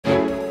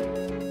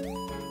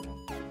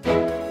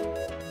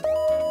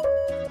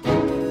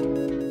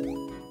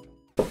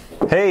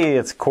Hey,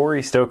 it's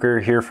Corey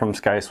Stoker here from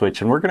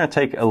SkySwitch, and we're going to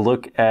take a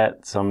look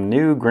at some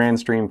new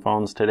Grandstream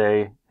phones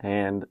today.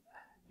 And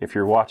if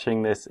you're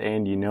watching this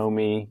and you know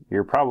me,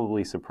 you're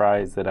probably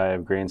surprised that I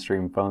have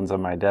Grandstream phones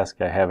on my desk.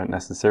 I haven't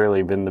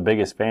necessarily been the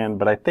biggest fan,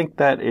 but I think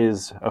that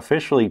is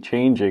officially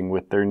changing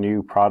with their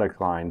new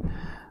product line.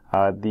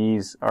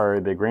 These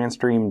are the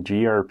Grandstream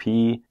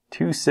GRP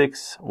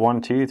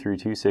 2612 through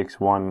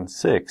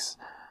 2616,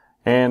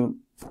 and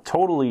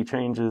totally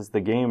changes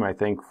the game, I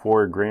think,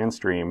 for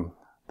Grandstream.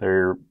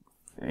 They're,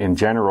 in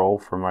general,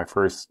 from my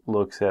first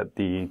looks at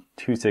the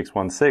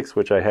 2616,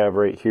 which I have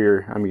right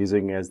here, I'm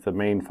using as the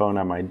main phone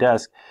on my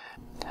desk,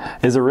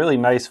 is a really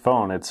nice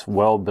phone. It's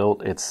well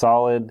built, it's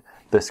solid,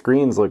 the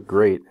screens look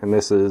great, and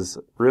this is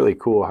really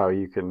cool how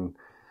you can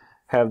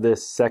have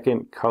this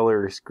second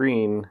color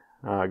screen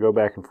go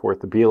back and forth.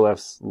 The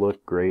BLFs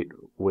look great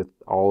with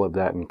all of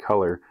that in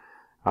color.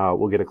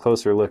 We'll get a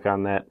closer look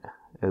on that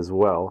as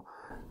well.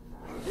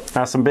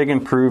 Now, some big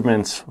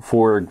improvements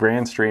for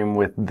Grandstream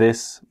with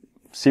this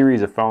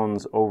series of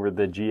phones over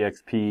the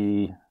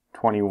GXP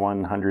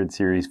 2100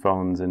 series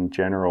phones in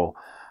general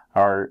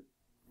are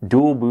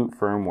dual boot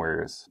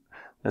firmwares.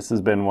 This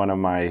has been one of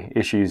my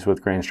issues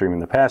with Grandstream in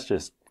the past,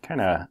 just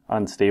kind of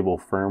unstable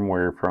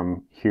firmware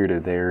from here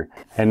to there.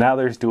 And now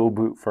there's dual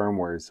boot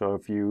firmware. So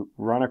if you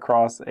run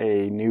across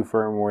a new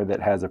firmware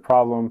that has a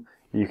problem,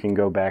 you can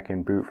go back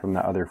and boot from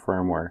the other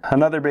firmware.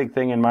 Another big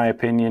thing, in my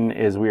opinion,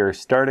 is we are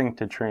starting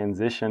to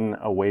transition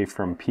away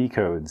from P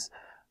codes.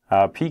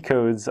 P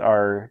codes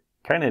are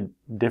kind of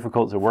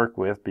difficult to work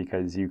with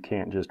because you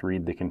can't just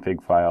read the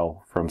config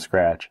file from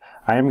scratch.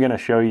 I am going to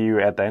show you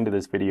at the end of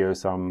this video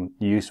some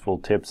useful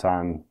tips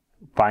on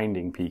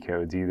finding P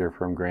codes, either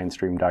from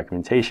Grandstream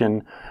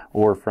documentation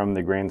or from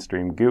the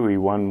Grandstream GUI,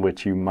 one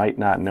which you might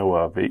not know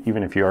of,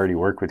 even if you already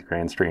work with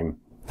Grandstream.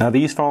 Now,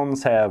 these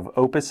phones have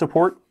Opus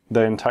support.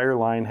 The entire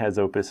line has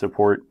Opus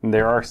support.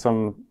 There are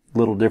some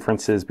little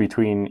differences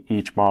between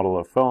each model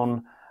of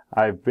phone.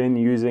 I've been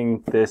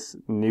using this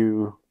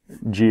new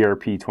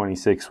GRP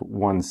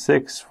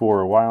 2616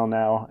 for a while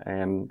now,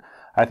 and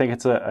I think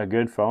it's a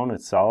good phone.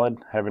 It's solid.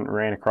 Haven't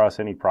ran across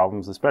any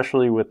problems,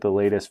 especially with the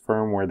latest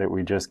firmware that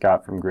we just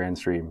got from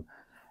Grandstream.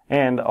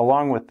 And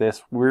along with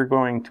this, we're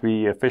going to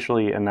be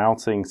officially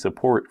announcing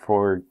support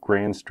for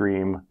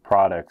Grandstream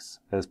products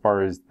as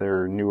far as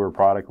their newer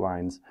product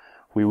lines.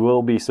 We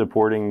will be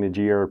supporting the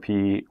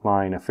GRP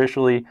line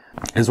officially,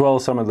 as well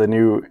as some of the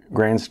new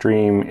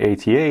Grandstream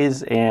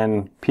ATAs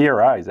and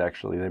PRIs,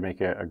 actually. They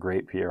make a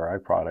great PRI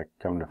product,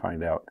 come to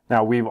find out.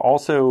 Now, we've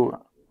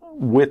also,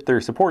 with their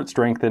support,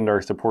 strengthened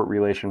our support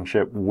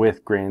relationship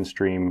with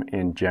Grandstream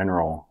in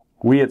general.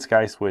 We at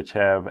SkySwitch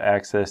have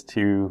access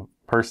to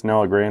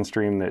personnel at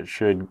Grandstream that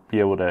should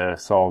be able to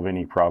solve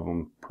any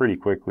problem pretty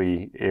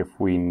quickly if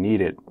we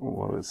need it.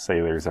 Well, let's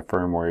say there's a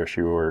firmware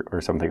issue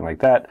or something like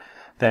that,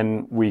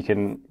 then we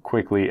can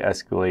quickly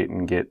escalate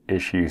and get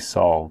issues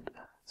solved.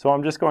 So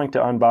I'm just going to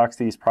unbox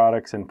these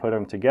products and put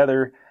them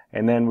together,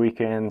 and then we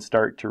can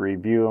start to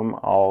review them.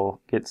 I'll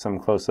get some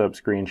close-up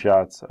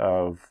screenshots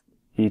of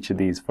each of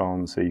these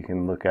phones so you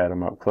can look at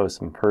them up close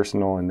and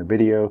personal in the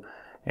video,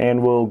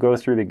 and we'll go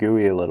through the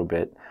GUI a little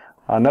bit.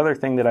 Another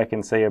thing that I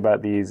can say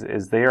about these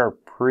is they are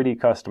pretty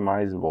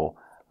customizable.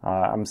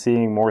 I'm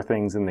seeing more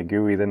things in the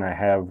GUI than I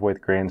have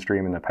with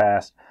Grandstream in the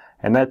past,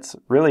 and that's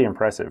really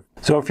impressive.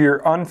 So if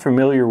you're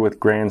unfamiliar with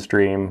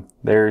Grandstream,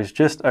 there's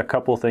just a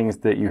couple things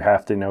that you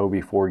have to know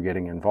before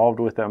getting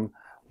involved with them.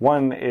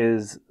 One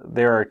is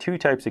there are two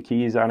types of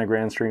keys on a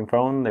Grandstream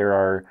phone. There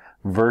are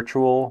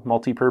virtual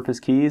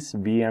multipurpose keys,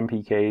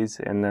 VMPKs,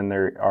 and then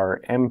there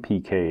are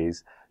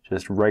MPKs,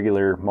 just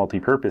regular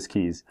multipurpose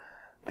keys.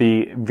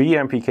 The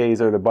VMPKs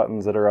are the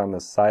buttons that are on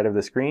the side of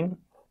the screen,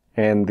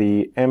 and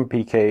the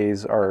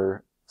MPKs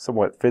are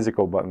somewhat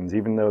physical buttons,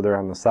 even though they're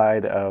on the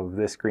side of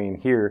this screen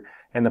here.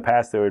 In the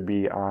past, they would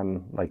be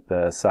on like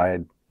the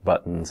side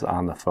buttons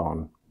on the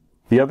phone.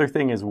 The other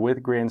thing is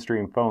with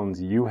Grandstream phones,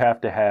 you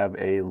have to have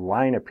a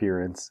line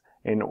appearance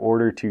in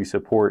order to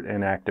support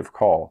an active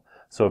call.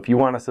 So if you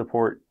want to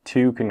support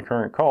 2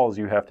 concurrent calls,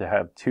 you have to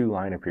have 2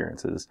 line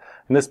appearances.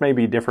 And this may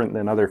be different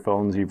than other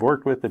phones you've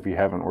worked with if you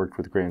haven't worked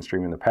with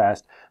Grandstream in the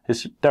past.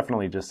 It's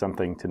definitely just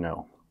something to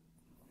know.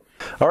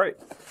 All right,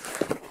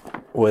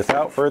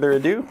 without further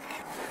ado,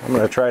 I'm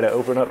going to try to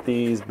open up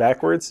these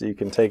backwards so you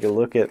can take a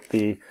look at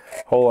the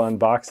whole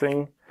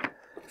unboxing,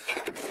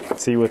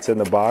 see what's in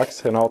the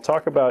box, and I'll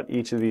talk about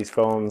each of these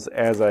phones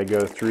as I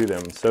go through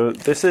them. So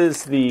this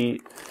is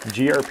the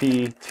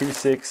GRP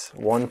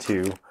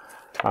 2612.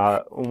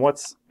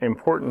 What's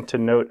important to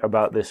note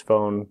about this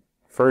phone,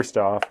 first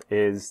off,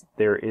 is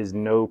there is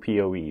no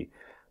PoE.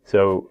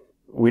 So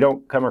we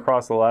don't come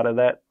across a lot of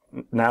that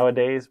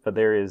nowadays, but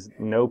there is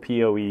no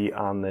PoE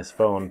on this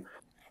phone,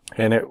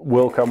 and it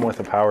will come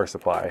with a power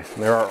supply.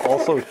 There are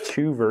also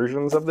 2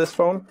 versions of this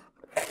phone.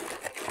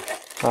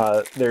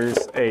 There's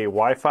a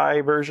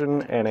Wi-Fi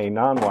version and a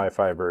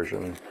non-Wi-Fi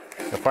version.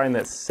 I find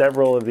that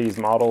several of these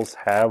models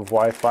have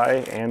Wi-Fi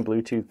and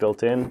Bluetooth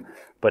built in,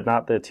 but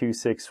not the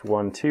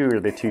 2612 or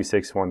the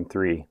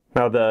 2613.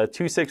 Now the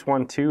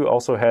 2612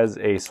 also has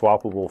a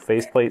swappable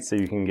faceplate, so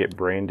you can get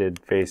branded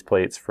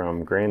faceplates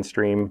from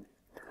Grandstream.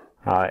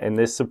 And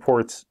this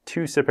supports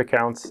 2 SIP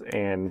accounts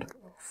and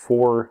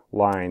 4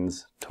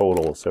 lines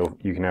total. So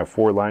you can have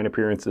 4 line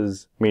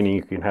appearances, meaning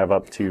you can have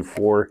up to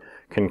 4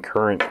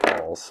 concurrent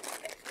calls.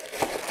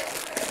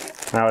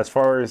 Now as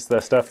far as the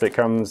stuff that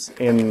comes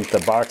in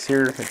the box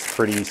here, it's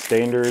pretty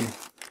standard.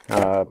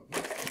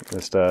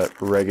 Just a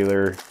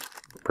regular,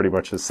 pretty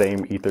much the same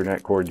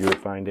Ethernet cord you would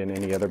find in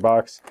any other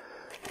box.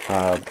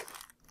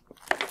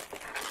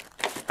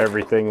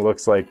 Everything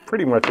looks like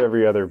pretty much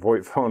every other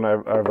VoIP phone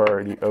I've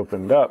already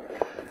opened up.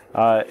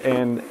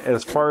 And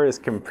as far as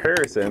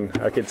comparison,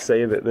 I could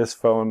say that this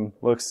phone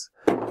looks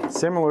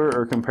similar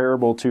or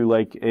comparable to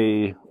like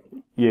a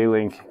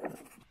Yealink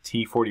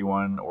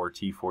T41 or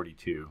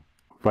T42.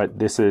 But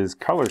this is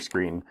color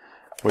screen,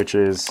 which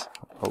is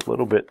a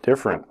little bit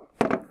different.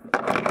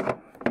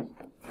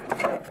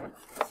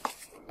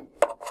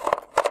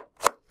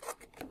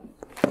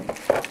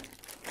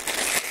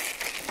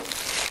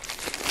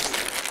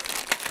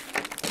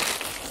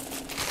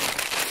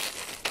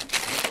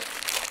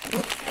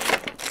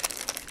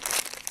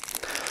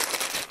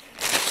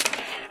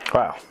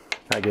 Wow,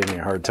 that gave me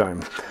a hard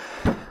time.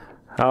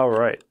 All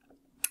right.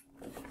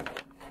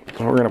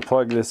 We're going to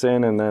plug this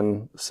in and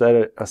then set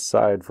it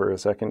aside for a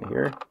second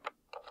here.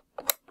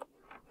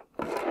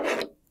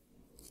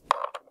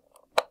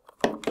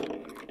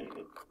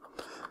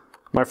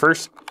 My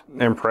first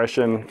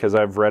impression, because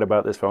I've read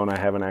about this phone, I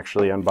haven't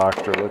actually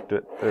unboxed or looked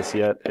at this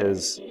yet,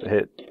 is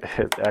it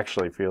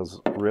actually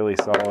feels really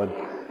solid.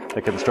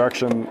 The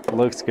construction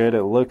looks good.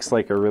 It looks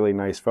like a really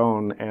nice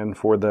phone, and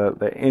for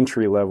the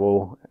entry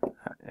level,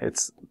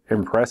 it's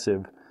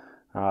impressive.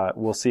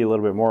 We'll see a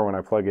little bit more when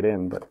I plug it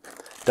in, but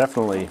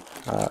definitely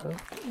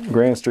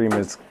Grandstream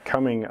is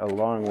coming a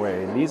long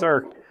way. And these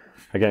are,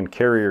 again,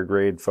 carrier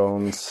grade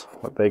phones,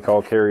 what they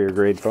call carrier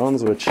grade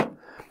phones, which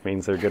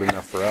means they're good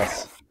enough for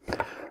us.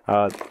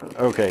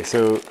 Okay,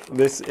 so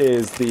this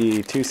is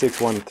the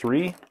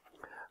 2613.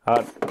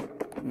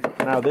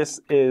 Now this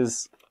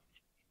is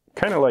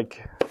kind of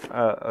like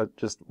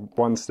just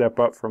one step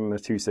up from the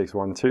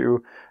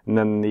 2612, and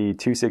then the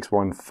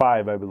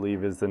 2615, I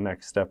believe, is the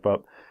next step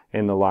up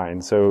in the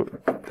line. So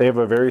they have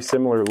a very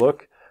similar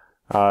look.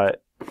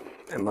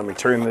 And let me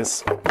turn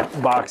this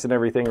box and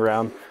everything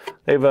around.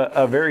 They have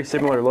a very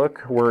similar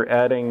look. We're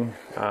adding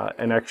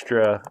an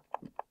extra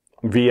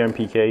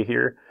vMPK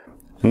here.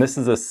 And this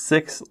is a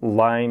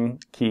 6-line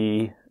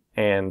key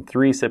and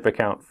 3 SIP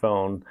account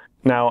phone.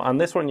 Now on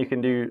this one you can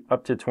do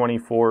up to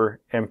 24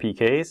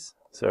 MPKs,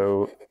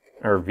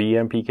 or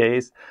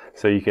vMPKs,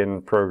 so you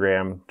can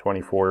program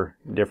 24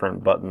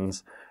 different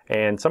buttons.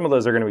 And some of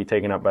those are going to be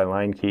taken up by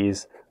line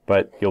keys,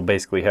 but you'll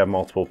basically have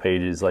multiple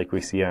pages like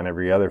we see on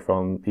every other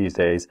phone these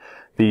days.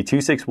 The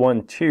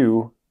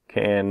 2612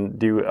 can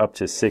do up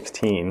to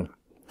 16.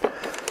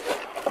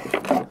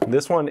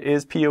 This one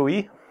is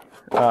PoE.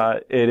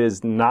 It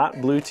is not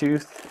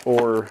Bluetooth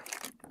or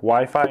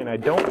Wi-Fi, and I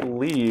don't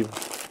believe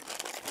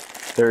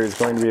there is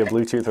going to be a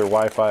Bluetooth or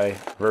Wi-Fi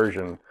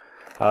version.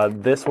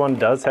 This one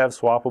does have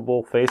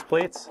swappable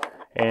faceplates,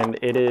 and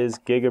it is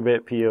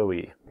gigabit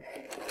PoE.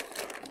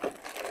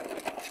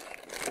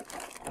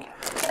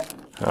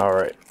 All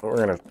right, we're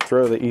gonna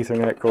throw the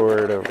Ethernet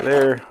cord over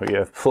there. We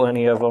have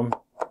plenty of them.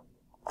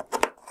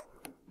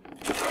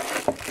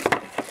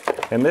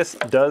 And this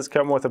does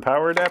come with a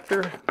power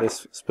adapter.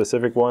 This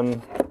specific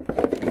one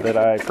that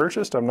I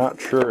purchased, I'm not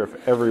sure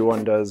if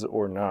everyone does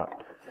or not.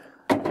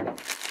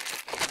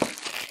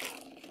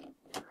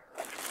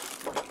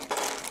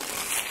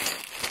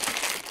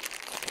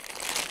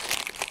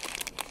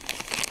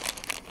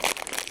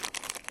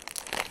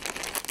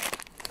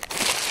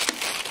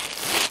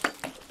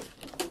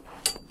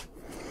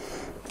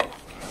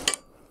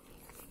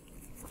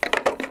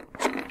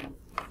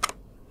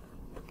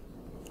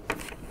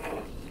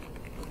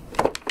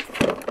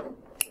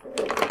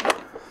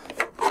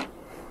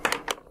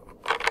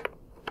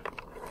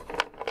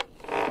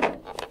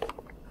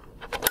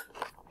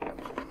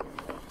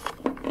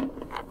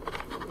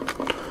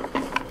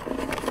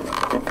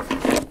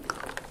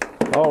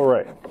 All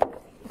right,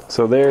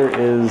 so there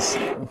is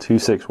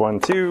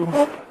 2612,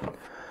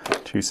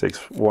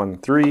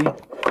 2613.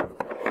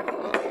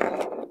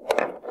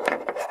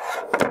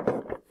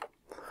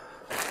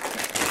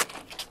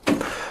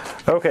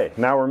 Okay,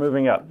 now we're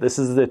moving up. This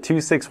is the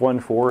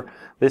 2614.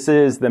 This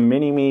is the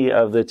mini-me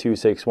of the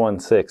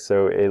 2616,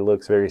 so it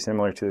looks very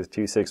similar to the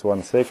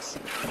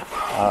 2616.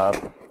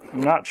 I'm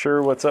not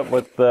sure what's up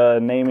with the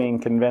naming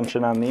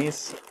convention on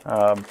these,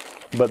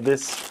 but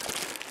this,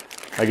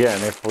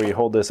 again, if we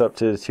hold this up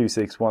to the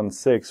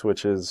 2616,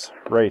 which is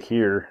right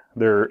here,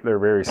 they're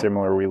very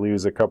similar. We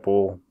lose a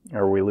couple,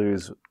 or we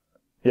lose,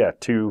 yeah,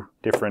 2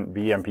 different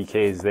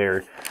vMPKs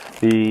there.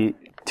 The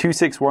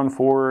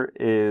 2614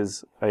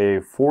 is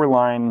a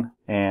 4-line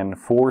and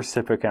 4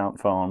 SIP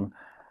account phone.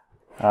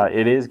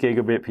 It is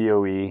gigabit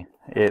PoE,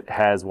 It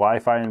has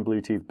Wi-Fi and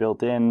Bluetooth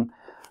built in.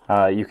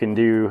 You can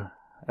do,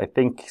 I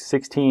think,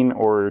 16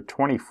 or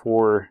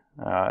 24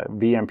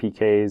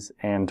 VMPKs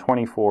and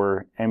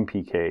 24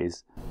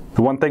 MPKs.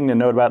 The one thing to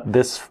note about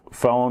this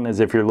phone is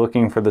if you're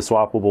looking for the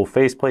swappable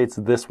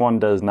faceplates, this one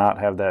does not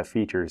have that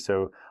feature.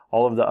 So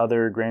all of the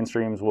other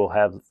Grandstreams will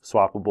have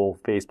swappable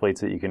faceplates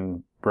that you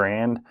can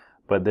brand,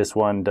 but this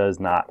one does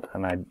not.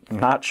 And I'm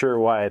not sure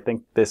why. I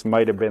think this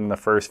might have been the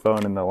first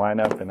phone in the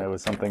lineup and it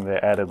was something they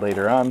added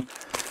later on.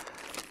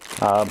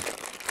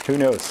 Who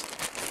knows?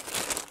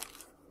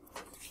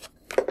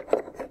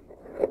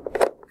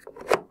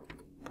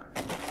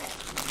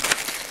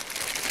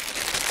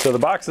 So the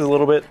box is a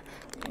little bit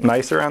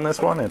nicer on this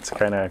one. It's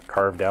kind of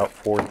carved out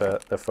for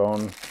the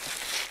phone.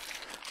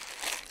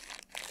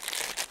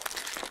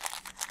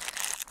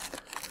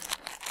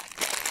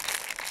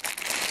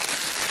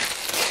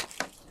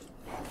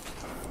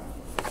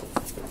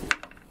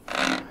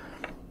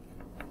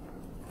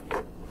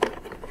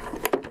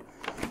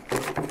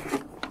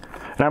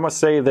 And I must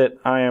say that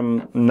I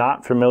am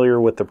not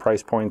familiar with the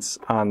price points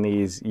on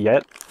these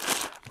yet.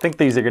 I think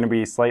these are going to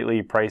be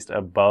slightly priced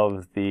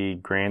above the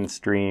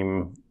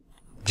Grandstream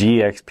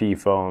GXP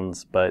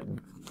phones, but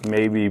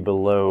maybe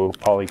below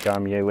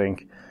Polycom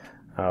Yealink.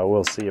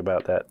 We'll see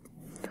about that.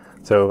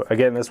 So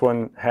again, this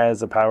one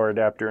has a power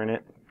adapter in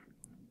it.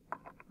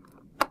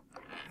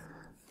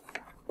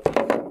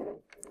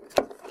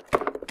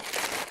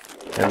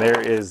 And there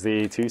is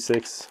the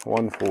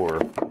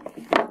 2614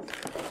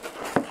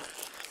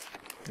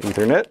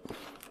 Ethernet.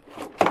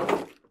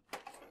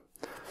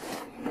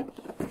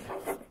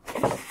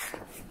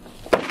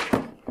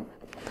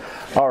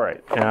 All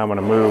right, and I'm going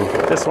to move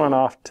this one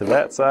off to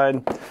that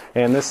side,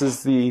 and this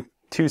is the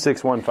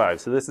 2615.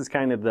 So this is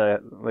kind of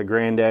the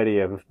granddaddy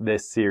of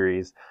this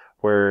series,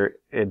 where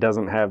it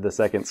doesn't have the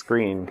second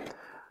screen.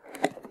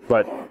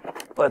 But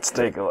let's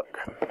take a look.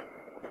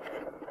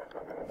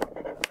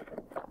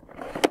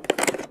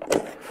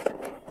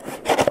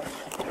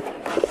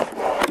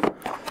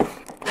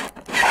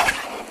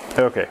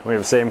 Okay, we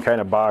have the same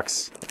kind of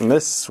box, and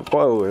this,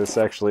 whoa, this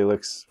actually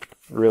looks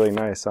really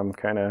nice. I'm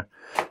kind of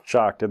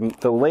shocked. And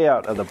the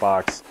layout of the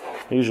box,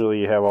 usually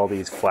you have all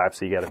these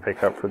flaps you got to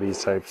pick up for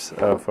these types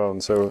of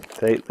phones. So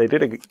they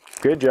did a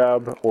good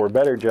job, or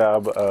better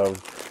job,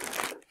 of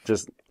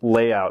just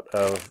layout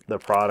of the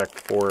product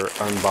for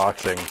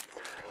unboxing.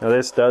 Now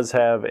this does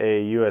have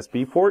a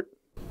USB port.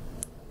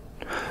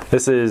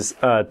 This is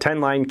a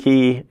 10-line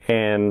key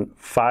and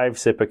 5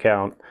 SIP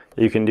account.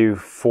 You can do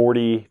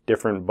 40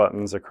 different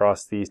buttons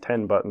across these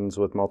 10 buttons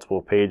with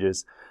multiple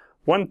pages.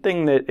 One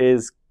thing that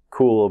is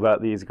cool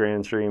about these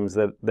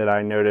Grandstreams that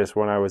I noticed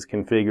when I was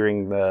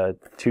configuring the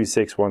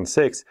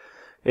 2616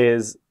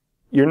 is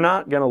you're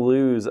not going to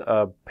lose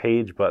a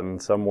page button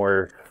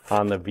somewhere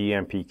on the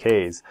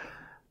VMPKs.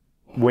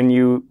 When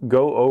you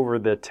go over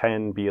the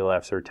 10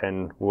 BLFs or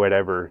 10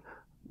 whatever,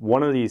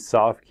 one of these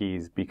soft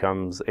keys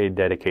becomes a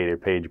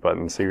dedicated page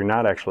button, so you're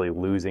not actually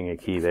losing a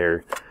key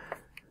there.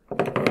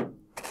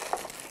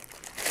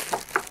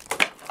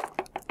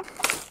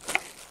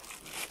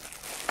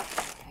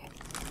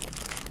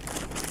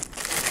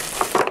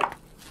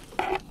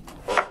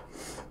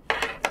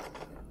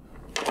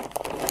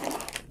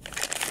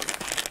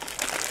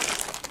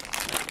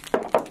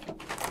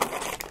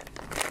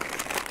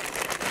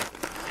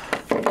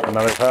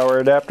 Another power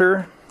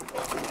adapter.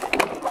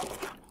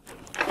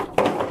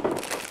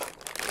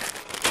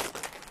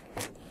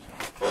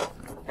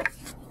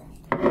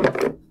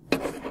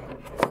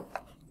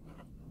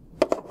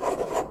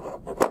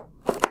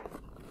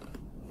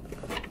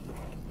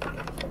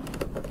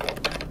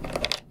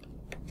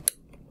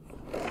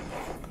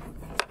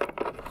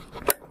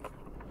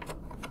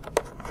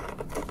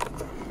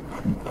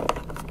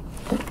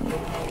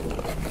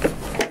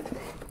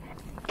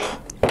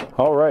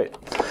 All right.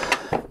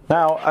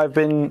 Now, I've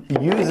been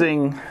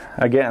using,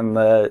 again,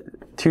 the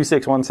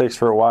 2616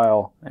 for a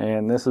while,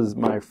 and this is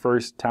my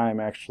first time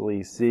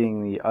actually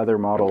seeing the other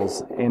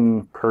models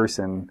in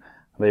person.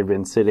 They've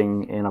been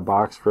sitting in a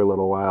box for a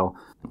little while.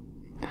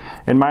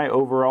 And my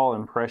overall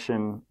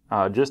impression,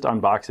 just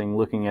unboxing,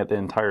 looking at the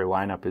entire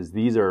lineup, is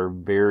these are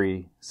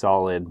very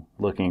solid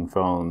looking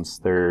phones.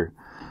 They're,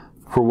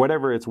 for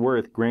whatever it's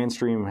worth,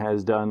 Grandstream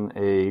has done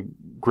a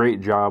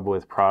great job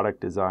with product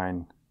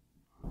design.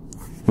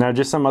 Now,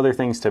 just some other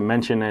things to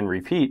mention and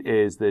repeat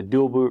is the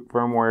dual boot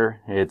firmware.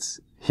 It's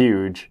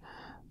huge.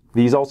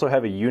 These also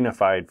have a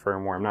unified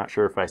firmware. I'm not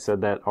sure if I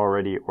said that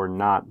already or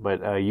not,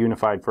 but a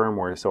unified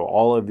firmware. So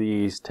all of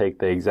these take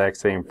the exact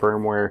same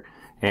firmware,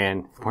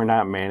 and we're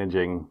not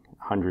managing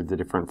hundreds of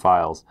different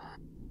files.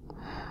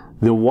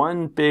 The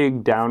one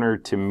big downer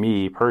to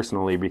me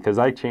personally, because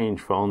I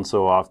change phones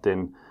so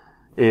often,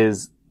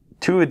 is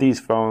 2 of these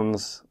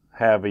phones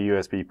have a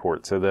USB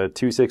port. So the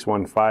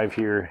 2615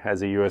 here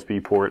has a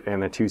USB port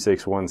and the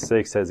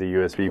 2616 has a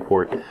USB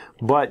port,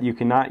 but you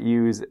cannot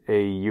use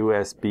a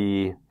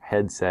USB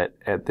headset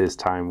at this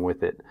time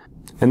with it.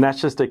 And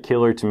that's just a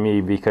killer to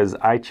me because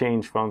I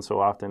change phones so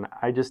often.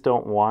 I just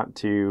don't want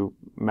to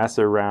mess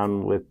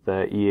around with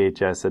the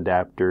EHS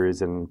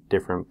adapters and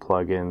different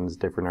plugins,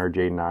 different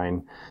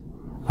RJ9.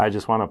 I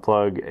just want to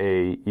plug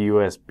a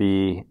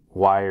USB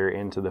wire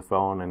into the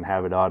phone and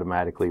have it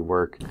automatically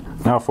work.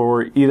 Now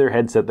for either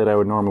headset that I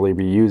would normally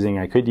be using,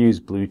 I could use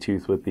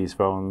Bluetooth with these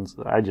phones.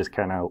 I just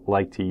kind of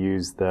like to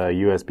use the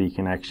USB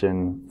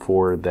connection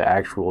for the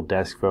actual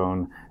desk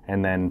phone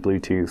and then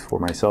Bluetooth for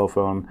my cell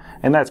phone.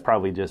 And that's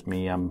probably just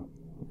me. I'm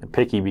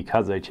picky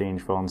because I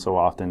change phones so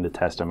often to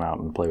test them out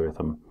and play with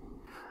them.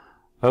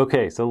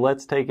 Okay, so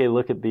let's take a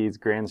look at these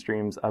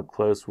Grandstreams up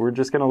close. We're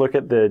just going to look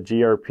at the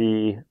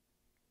GRP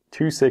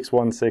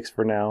 2616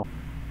 for now.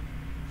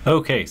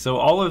 Okay, so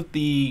all of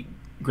the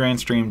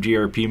Grandstream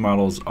GRP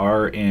models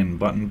are in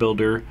Button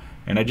Builder,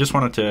 and I just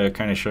wanted to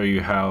kind of show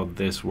you how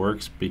this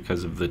works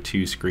because of the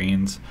two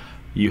screens.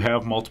 You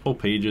have multiple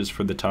pages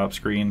for the top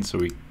screen, so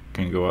we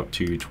can go up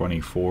to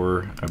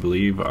 24, I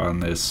believe, on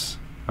this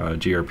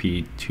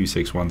GRP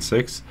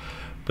 2616.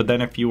 But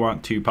then if you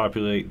want to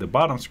populate the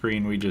bottom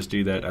screen, we just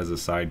do that as a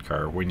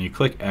sidecar. When you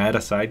click Add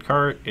a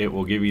Sidecar, it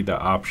will give you the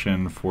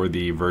option for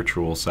the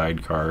virtual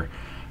sidecar,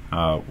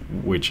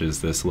 which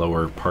is this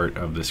lower part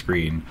of the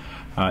screen.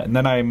 And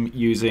then I'm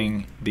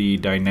using the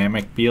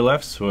dynamic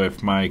BLF, so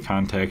if my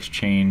contacts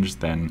change,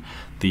 then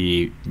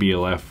the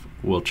BLF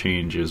will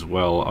change as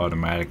well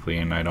automatically,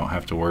 and I don't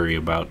have to worry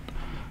about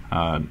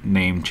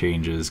name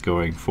changes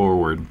going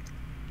forward.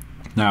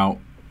 Now,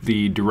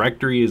 the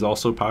directory is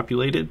also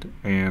populated,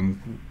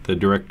 and the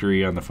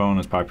directory on the phone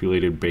is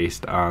populated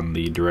based on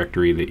the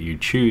directory that you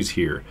choose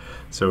here.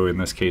 So in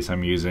this case,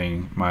 I'm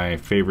using my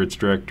favorites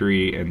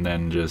directory and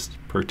then just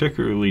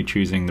particularly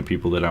choosing the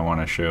people that I want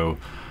to show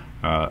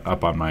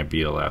up on my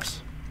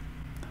BLFs.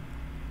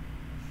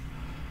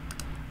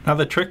 Now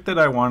the trick that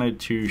I wanted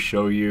to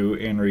show you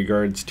in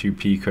regards to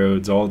P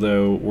codes,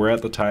 although we're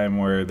at the time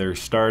where they're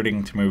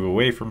starting to move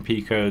away from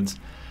P codes,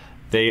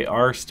 they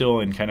are still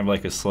in kind of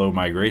like a slow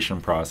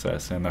migration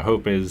process, and the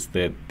hope is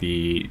that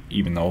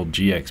even the old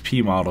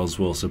GXP models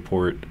will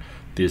support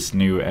this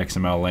new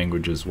XML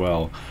language as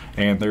well.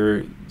 And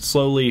they're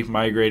slowly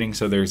migrating,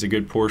 so there's a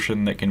good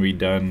portion that can be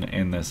done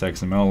in this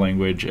XML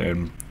language,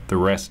 and the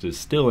rest is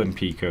still in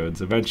P codes.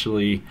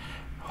 Eventually,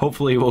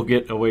 hopefully we'll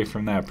get away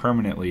from that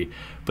permanently.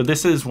 But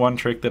this is one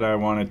trick that I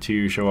wanted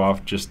to show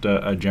off, just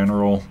a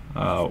general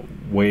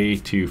way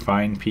to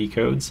find P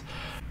codes.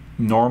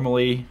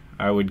 Normally,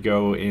 I would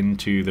go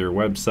into their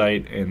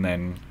website and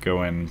then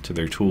go into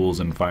their tools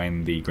and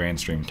find the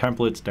Grandstream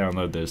templates,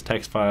 download those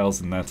text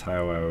files, and that's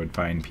how I would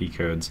find P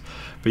codes.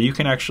 But you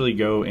can actually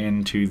go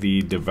into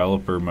the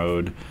developer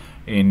mode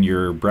in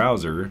your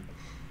browser,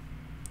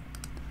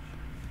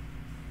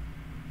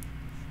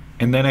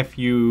 and then if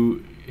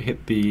you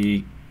hit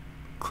the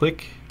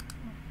click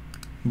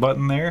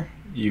button there,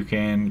 you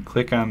can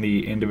click on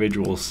the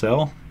individual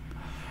cell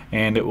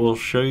and it will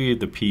show you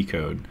the P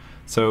code.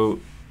 So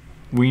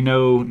we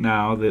know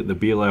now that the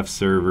BLF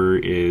server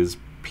is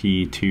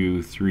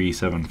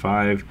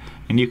P2375,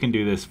 and you can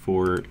do this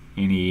for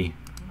any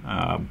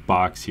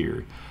box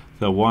here.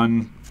 The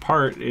one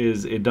part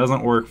is it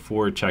doesn't work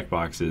for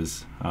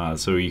checkboxes,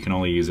 so you can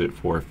only use it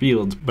for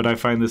fields, but I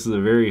find this is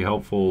a very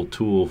helpful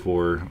tool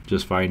for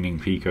just finding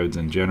P codes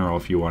in general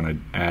if you want to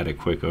add a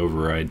quick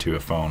override to a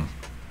phone.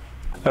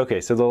 Okay,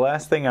 so the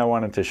last thing I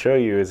wanted to show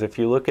you is if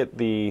you look at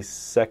the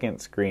second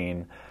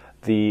screen,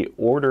 the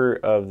order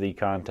of the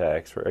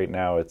contacts, right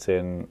now it's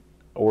in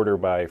order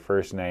by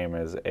first name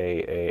as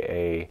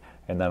AAA,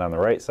 and then on the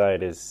right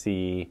side is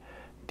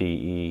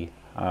CDE.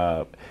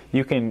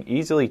 You can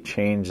easily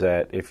change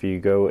that if you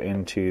go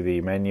into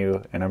the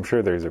menu, and I'm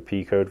sure there's a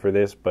P code for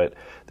this, but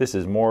this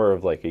is more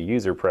of like a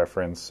user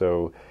preference,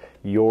 so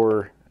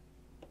your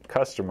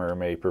customer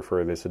may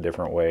prefer this a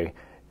different way.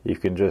 You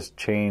can just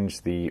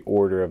change the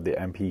order of the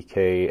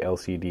MPK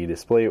LCD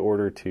display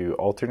order to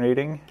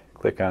alternating,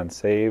 click on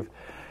save,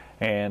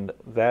 and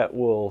that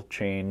will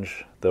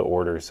change the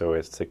order so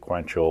it's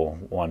sequential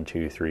 1,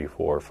 2, 3,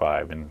 4,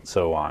 5, and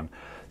so on.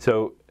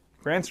 So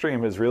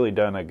Grandstream has really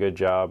done a good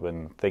job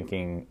in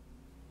thinking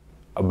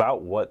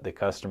about what the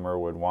customer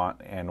would want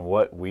and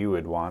what we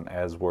would want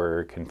as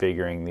we're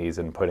configuring these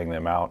and putting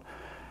them out.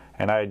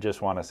 And I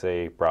just want to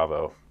say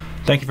bravo.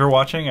 Thank you for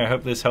watching. I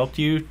hope this helped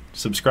you.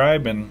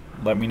 Subscribe and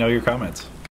let me know your comments.